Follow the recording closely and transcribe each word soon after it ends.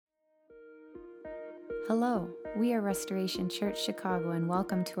Hello, we are Restoration Church Chicago and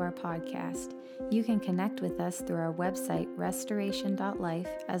welcome to our podcast. You can connect with us through our website, restoration.life,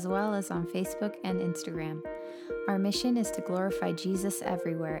 as well as on Facebook and Instagram. Our mission is to glorify Jesus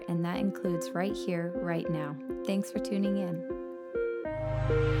everywhere, and that includes right here, right now. Thanks for tuning in.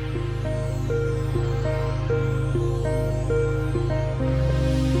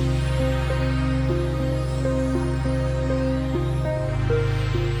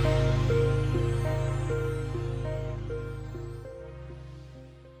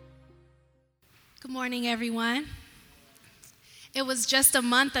 Good morning, everyone. It was just a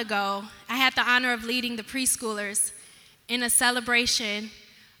month ago, I had the honor of leading the preschoolers in a celebration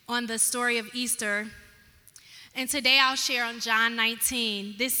on the story of Easter. And today I'll share on John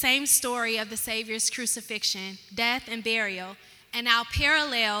 19, this same story of the Savior's crucifixion, death, and burial. And I'll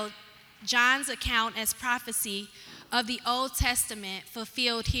parallel John's account as prophecy of the Old Testament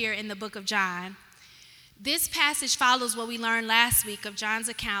fulfilled here in the book of John. This passage follows what we learned last week of John's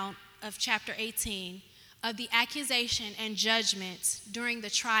account of chapter 18, of the accusation and judgment during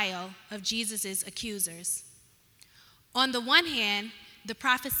the trial of Jesus' accusers. On the one hand, the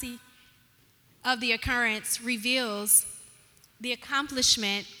prophecy of the occurrence reveals the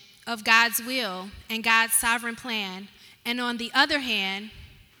accomplishment of God's will and God's sovereign plan, and on the other hand,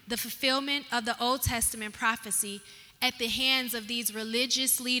 the fulfillment of the Old Testament prophecy at the hands of these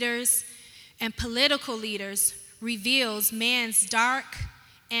religious leaders and political leaders reveals man's dark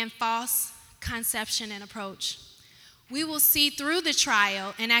and false conception and approach. We will see through the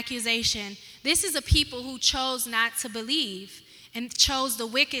trial and accusation, this is a people who chose not to believe and chose the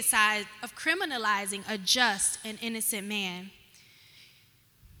wicked side of criminalizing a just and innocent man.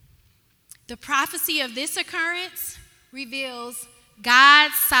 The prophecy of this occurrence reveals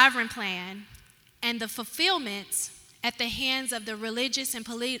God's sovereign plan, and the fulfillment at the hands of the religious and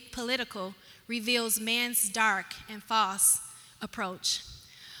political reveals man's dark and false approach.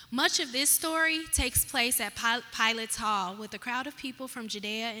 Much of this story takes place at Pilate's Hall with a crowd of people from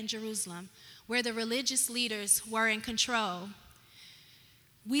Judea and Jerusalem, where the religious leaders were in control.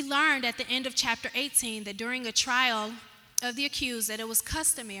 We learned at the end of chapter 18 that during a trial of the accused that it was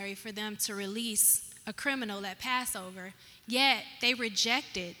customary for them to release a criminal at Passover, yet they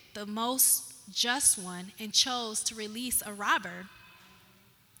rejected the most just one and chose to release a robber.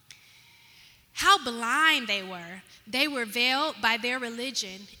 How blind they were. They were veiled by their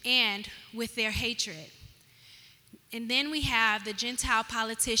religion and with their hatred. And then we have the Gentile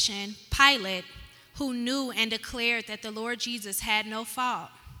politician, Pilate, who knew and declared that the Lord Jesus had no fault.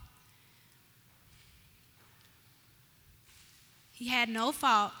 He had no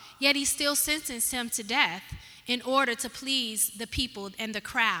fault, yet he still sentenced him to death in order to please the people and the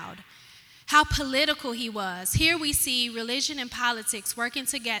crowd. How political he was. Here we see religion and politics working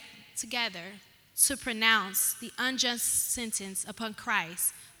together to pronounce the unjust sentence upon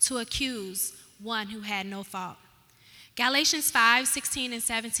Christ, to accuse one who had no fault. Galatians 5:16 and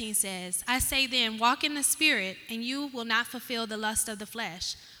 17 says, I say then, walk in the Spirit, and you will not fulfill the lust of the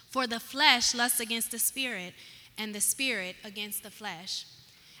flesh. For the flesh lusts against the Spirit, and the Spirit against the flesh.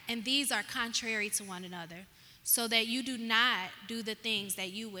 And these are contrary to one another, so that you do not do the things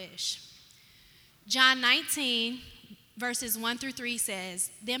that you wish. John 19, verses 1 through 3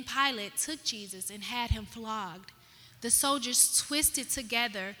 says, Then Pilate took Jesus and had him flogged. The soldiers twisted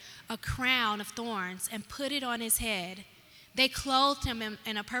together a crown of thorns and put it on his head. They clothed him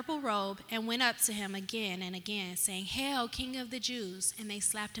in a purple robe and went up to him again and again, saying, Hail, King of the Jews! And they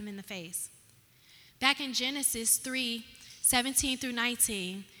slapped him in the face. Back in Genesis 3:17 through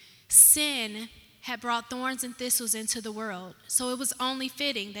 19, sin had brought thorns and thistles into the world, so it was only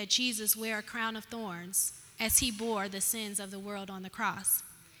fitting that Jesus wear a crown of thorns as he bore the sins of the world on the cross.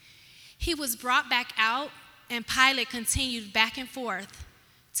 He was brought back out, and Pilate continued back and forth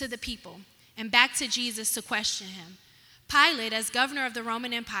to the people and back to Jesus to question him. Pilate, as governor of the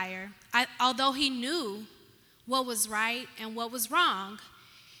Roman Empire, although he knew what was right and what was wrong,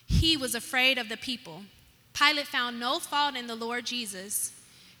 he was afraid of the people. Pilate found no fault in the Lord Jesus.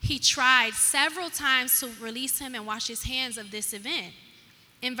 He tried several times to release him and wash his hands of this event.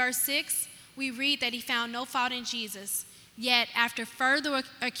 In verse 6, we read that he found no fault in Jesus, yet after further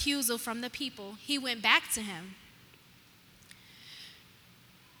accusal from the people, he went back to him.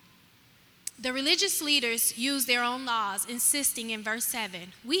 The religious leaders used their own laws, insisting in verse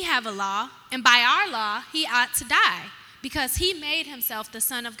 7, we have a law, and by our law, he ought to die, because he made himself the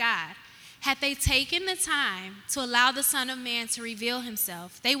Son of God. Had they taken the time to allow the Son of Man to reveal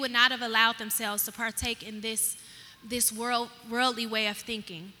himself, they would not have allowed themselves to partake in this worldly way of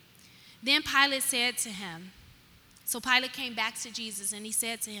thinking. Then Pilate said to him, Pilate came back to Jesus and he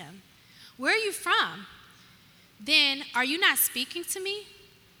said to him, Where are you from? Then, are you not speaking to me?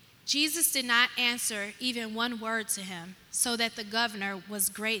 Jesus did not answer even one word to him, so that the governor was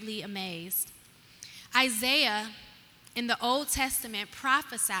greatly amazed. Isaiah in the Old Testament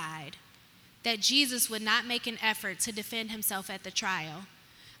prophesied that Jesus would not make an effort to defend himself at the trial.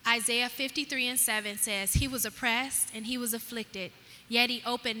 Isaiah 53:7 says, "He was oppressed and he was afflicted, yet he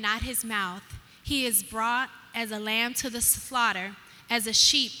opened not his mouth. He is brought as a lamb to the slaughter, as a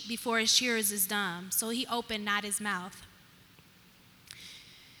sheep before his shearers is dumb. So he opened not his mouth."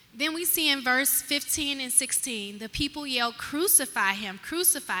 Then we see in verse 15 and 16, the people yelled, "Crucify him,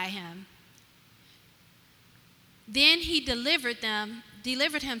 crucify him." Then he delivered him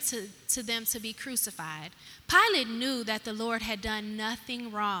to them to be crucified. Pilate knew that the Lord had done nothing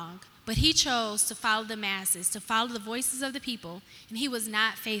wrong, but he chose to follow the masses, to follow the voices of the people, and he was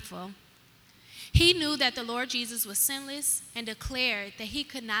not faithful. He knew that the Lord Jesus was sinless and declared that he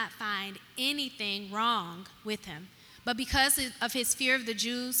could not find anything wrong with him. But because of his fear of the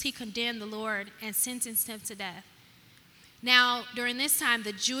Jews, he condemned the Lord and sentenced him to death. Now, during this time,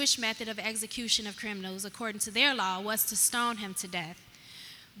 the Jewish method of execution of criminals, according to their law, was to stone him to death.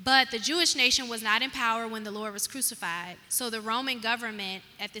 But the Jewish nation was not in power when the Lord was crucified, so the Roman government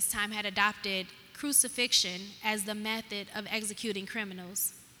at this time had adopted crucifixion as the method of executing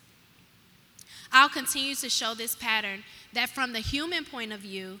criminals. I'll continue to show this pattern that from the human point of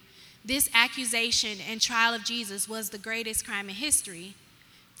view, this accusation and trial of Jesus was the greatest crime in history.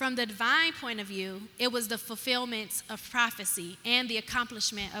 From the divine point of view, it was the fulfillment of prophecy and the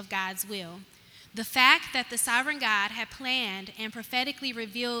accomplishment of God's will. The fact that the sovereign God had planned and prophetically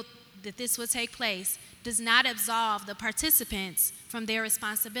revealed that this would take place does not absolve the participants from their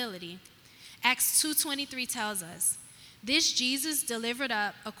responsibility. Acts 2:23 tells us, "This Jesus delivered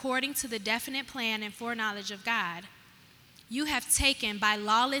up according to the definite plan and foreknowledge of God. You have taken by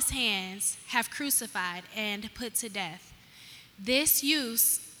lawless hands, have crucified and put to death." This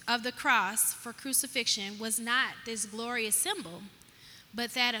use of the cross for crucifixion was not this glorious symbol,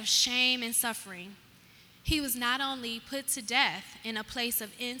 but that of shame and suffering. He was not only put to death in a place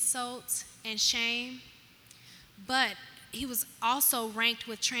of insult and shame, but he was also ranked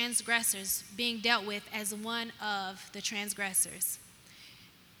with transgressors, being dealt with as one of the transgressors.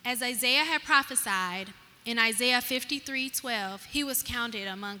 As Isaiah had prophesied in Isaiah 53:12, he was counted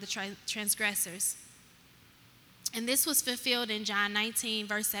among the transgressors. And this was fulfilled in John 19,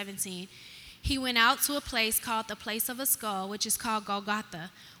 verse 17. He went out to a place called the place of a skull, which is called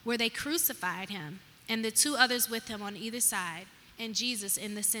Golgotha, where they crucified him, and the two others with him on either side, and Jesus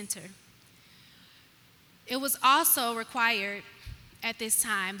in the center. It was also required at this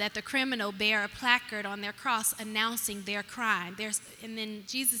time that the criminal bear a placard on their cross announcing their crime, and in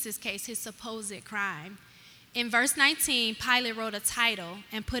Jesus' case, his supposed crime. In verse 19, Pilate wrote a title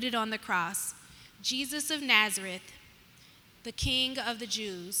and put it on the cross: "Jesus of Nazareth, the King of the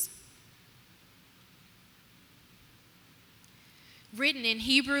Jews." Written in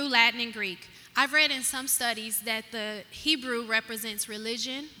Hebrew, Latin, and Greek. I've read in some studies that the Hebrew represents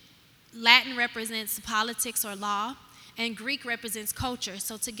religion, Latin represents politics or law, and Greek represents culture.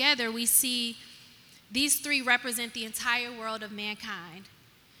 So together we see these three represent the entire world of mankind.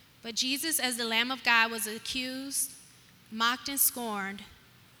 But Jesus, as the Lamb of God, was accused, mocked, and scorned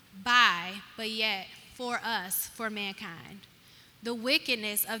by, but yet for us, for mankind. The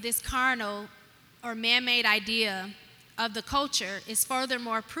wickedness of this carnal or man-made idea of the culture is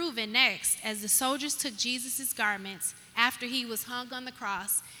furthermore proven next as the soldiers took Jesus' garments after he was hung on the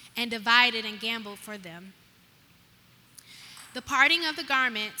cross and divided and gambled for them. The parting of the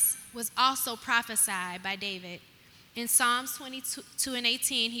garments was also prophesied by David. In Psalms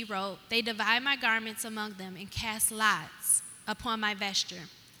 22:18, he wrote, "They divide my garments among them and cast lots upon my vesture."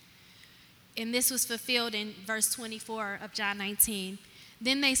 And this was fulfilled in verse 24 of John 19.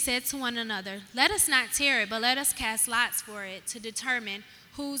 Then they said to one another, "Let us not tear it, but let us cast lots for it to determine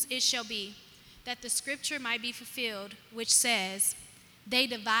whose it shall be, that the scripture might be fulfilled, which says, 'They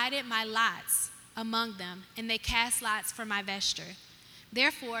divided my lots among them, and they cast lots for my vesture.'"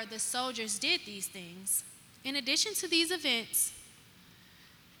 Therefore, the soldiers did these things. In addition to these events,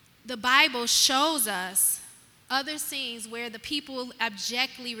 the Bible shows us other scenes where the people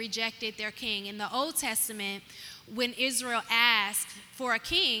abjectly rejected their king. In the Old Testament, when Israel asked for a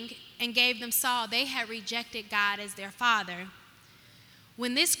king and gave them Saul, they had rejected God as their father.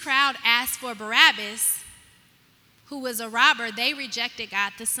 When this crowd asked for Barabbas, who was a robber, they rejected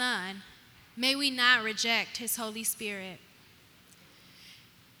God the Son. May we not reject his Holy Spirit.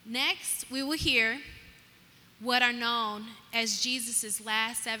 Next, we will hear what are known as Jesus'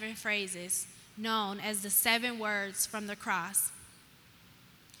 last 7 phrases, known as the 7 words from the cross.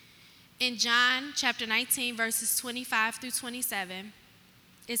 In John chapter 19, verses 25 through 27,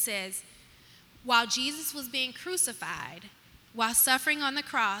 it says, while Jesus was being crucified, while suffering on the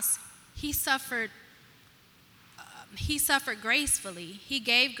cross, he suffered gracefully. He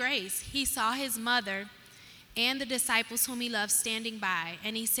gave grace. He saw his mother and the disciples whom he loved standing by,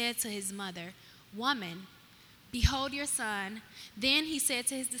 and he said to his mother, woman, behold your son. Then he said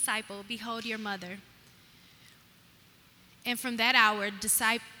to his disciple, behold your mother. And from that hour,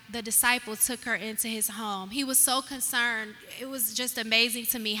 the disciple took her into his home. He was so concerned. It was just amazing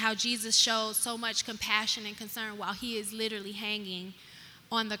to me how Jesus showed so much compassion and concern while he is literally hanging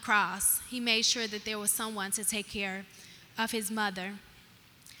on the cross. He made sure that there was someone to take care of his mother.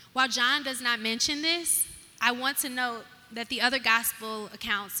 While John does not mention this, I want to note that the other gospel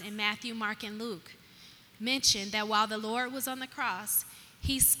accounts in Matthew, Mark, and Luke mention that while the Lord was on the cross,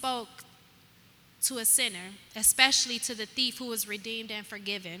 he spoke to a sinner, especially to the thief who was redeemed and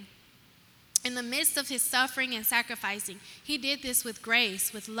forgiven. In the midst of his suffering and sacrificing, he did this with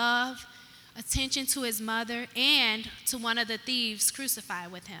grace, with love, attention to his mother, and to one of the thieves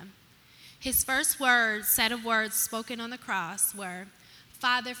crucified with him. His first set of words spoken on the cross were,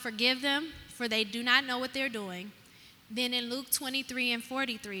 Father, forgive them, for they do not know what they're doing. Then in Luke 23 and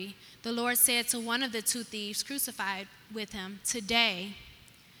 43, the Lord said to one of the two thieves crucified with him, today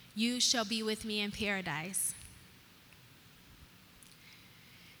you shall be with me in paradise.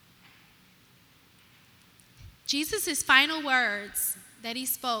 Jesus' final words that he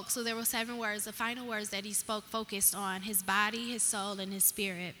spoke, so there were 7 words, the final words that he spoke focused on his body, his soul, and his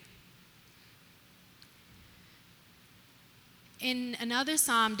spirit. In another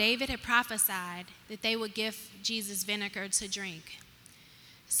psalm, David had prophesied that they would give Jesus vinegar to drink.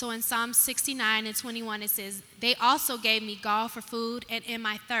 So in Psalm 69 and 21, it says, they also gave me gall for food, and in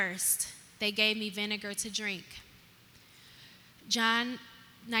my thirst, they gave me vinegar to drink. John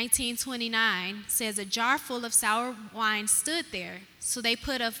 19:29 says, a jar full of sour wine stood there. So they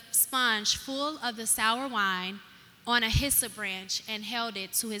put a sponge full of the sour wine on a hyssop branch and held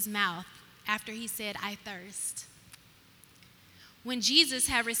it to his mouth after he said, I thirst. When Jesus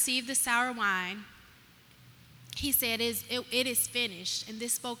had received the sour wine, he said, it is finished. And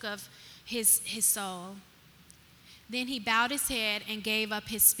this spoke of his soul. Then he bowed his head and gave up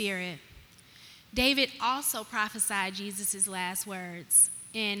his spirit. David also prophesied Jesus' last words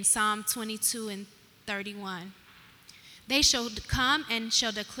in Psalm 22 and 31. They shall come and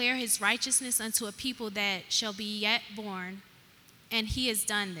shall declare his righteousness unto a people that shall be yet born. And he has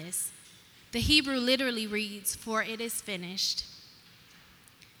done this. The Hebrew literally reads, for it is finished.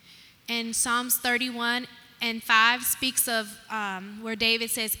 And Psalms 31 and 5 speaks of where David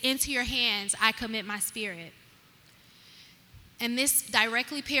says, into your hands I commit my spirit. And this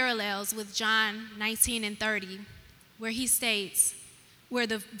directly parallels with John 19 and 30, where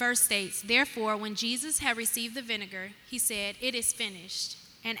the verse states, therefore, when Jesus had received the vinegar, he said, it is finished.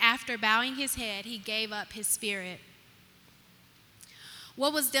 And after bowing his head, he gave up his spirit.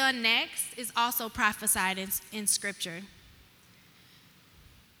 What was done next is also prophesied in Scripture.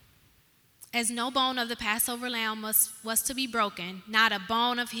 As no bone of the Passover lamb was to be broken, not a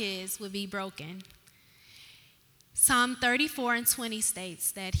bone of his would be broken. Psalm 34 and 20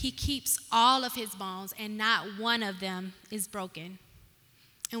 states that he keeps all of his bones and not one of them is broken.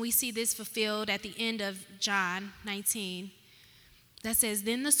 And we see this fulfilled at the end of John 19. That says,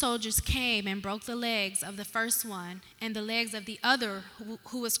 then the soldiers came and broke the legs of the first one and the legs of the other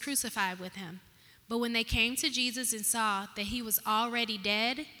who was crucified with him. But when they came to Jesus and saw that he was already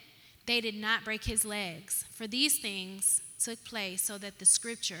dead, they did not break his legs. For these things took place so that the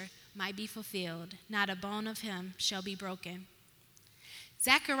scripture might be fulfilled. Not a bone of him shall be broken.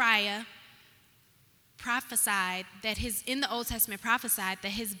 Zechariah prophesied that in the Old Testament prophesied that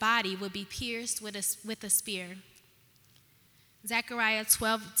his body would be pierced with a spear. Zechariah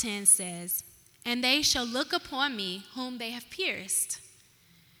 12:10 says, and they shall look upon me whom they have pierced.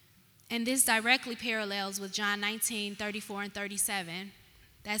 And this directly parallels with John 19:34 and 37.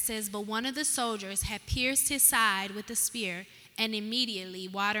 That says, but one of the soldiers had pierced his side with a spear, and immediately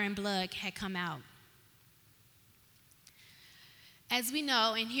water and blood had come out. As we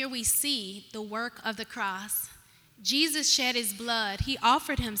know, and here we see the work of the cross, Jesus shed his blood. He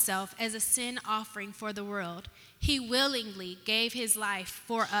offered himself as a sin offering for the world. He willingly gave his life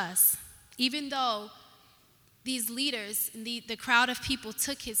for us. Even though these leaders, the crowd of people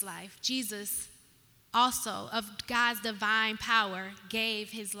took his life, Jesus also, of God's divine power,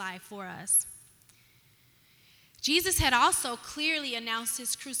 gave his life for us. Jesus had also clearly announced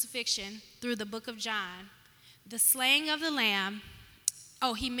his crucifixion through the book of John. The slaying of the lamb,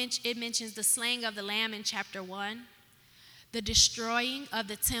 it mentions the slaying of the lamb in chapter 1, the destroying of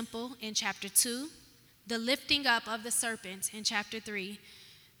the temple in chapter 2, the lifting up of the serpent in chapter 3,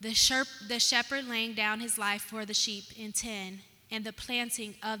 the shepherd laying down his life for the sheep in 10, and the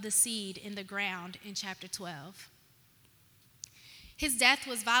planting of the seed in the ground in chapter 12. His death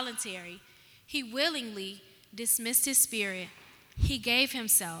was voluntary. He willingly dismissed his spirit. He gave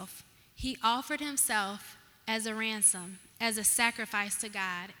himself. He offered himself as a ransom, as a sacrifice to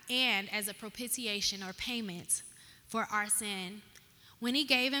God, and as a propitiation or payment for our sin. When he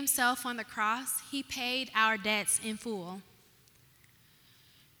gave himself on the cross, he paid our debts in full.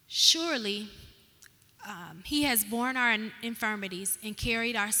 Surely, he has borne our infirmities and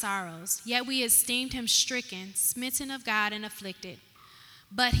carried our sorrows, yet we esteemed him stricken, smitten of God, and afflicted.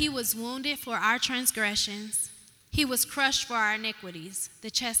 But he was wounded for our transgressions. He was crushed for our iniquities. The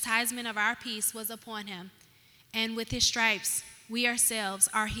chastisement of our peace was upon him, and with his stripes we ourselves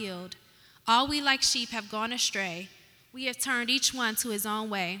are healed. All we like sheep have gone astray. We have turned each one to his own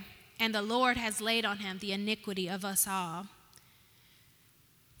way, and the Lord has laid on him the iniquity of us all.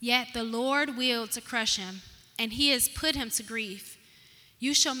 Yet the Lord willed to crush him, and he has put him to grief.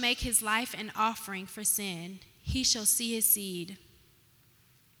 You shall make his life an offering for sin. He shall see his seed.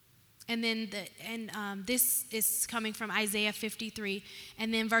 And then this is coming from Isaiah 53.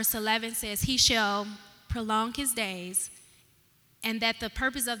 And then verse 11 says, he shall prolong his days, and that the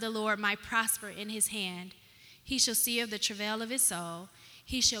purpose of the Lord might prosper in his hand. He shall see of the travail of his soul.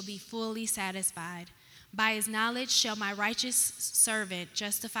 He shall be fully satisfied. By his knowledge shall my righteous servant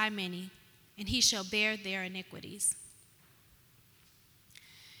justify many, and he shall bear their iniquities.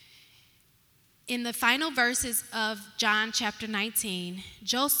 In the final verses of John chapter 19,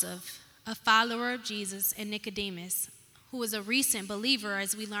 Joseph, a follower of Jesus, and Nicodemus, who was a recent believer,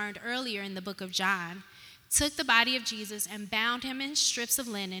 as we learned earlier in the book of John, took the body of Jesus and bound him in strips of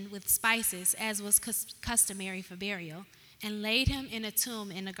linen with spices, as was customary for burial, and laid him in a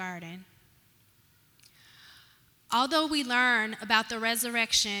tomb in a garden. Although we learn about the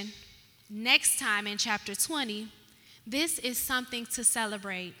resurrection next time in chapter 20, this is something to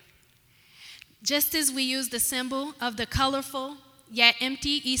celebrate. Just as we use the symbol of the colorful yet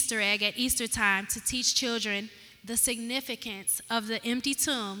empty Easter egg at Easter time to teach children the significance of the empty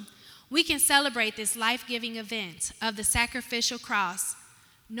tomb, we can celebrate this life-giving event of the sacrificial cross,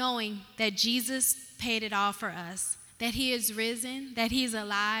 knowing that Jesus paid it all for us, that he is risen, that he is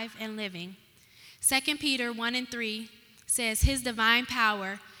alive and living. 2 Peter 1:3 says, his divine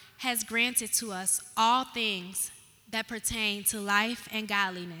power has granted to us all things that pertain to life and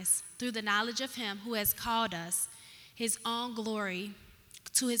godliness through the knowledge of him who has called us to his own glory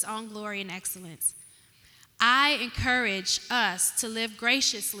and excellence. I encourage us to live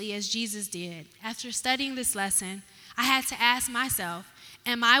graciously as Jesus did. After studying this lesson, I had to ask myself,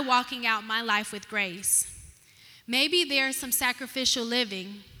 am I walking out my life with grace? Maybe there is some sacrificial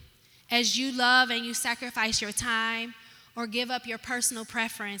living as you love and you sacrifice your time or give up your personal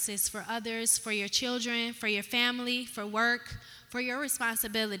preferences for others, for your children, for your family, for work, for your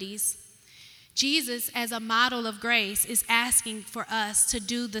responsibilities. Jesus, as a model of grace, is asking for us to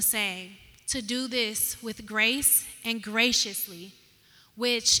do the same, to do this with grace and graciously,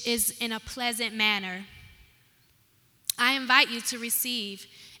 which is in a pleasant manner. I invite you to receive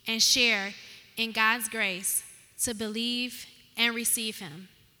and share in God's grace, to believe and receive him.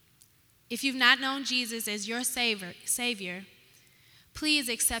 If you've not known Jesus as your Savior, please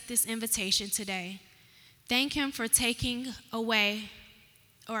accept this invitation today. Thank him for taking all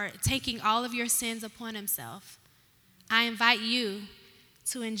of your sins upon himself. I invite you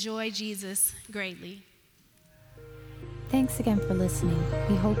to enjoy Jesus greatly. Thanks again for listening.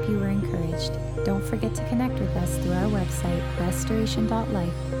 We hope you were encouraged. Don't forget to connect with us through our website,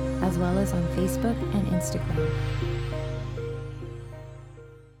 restoration.life, as well as on Facebook and Instagram.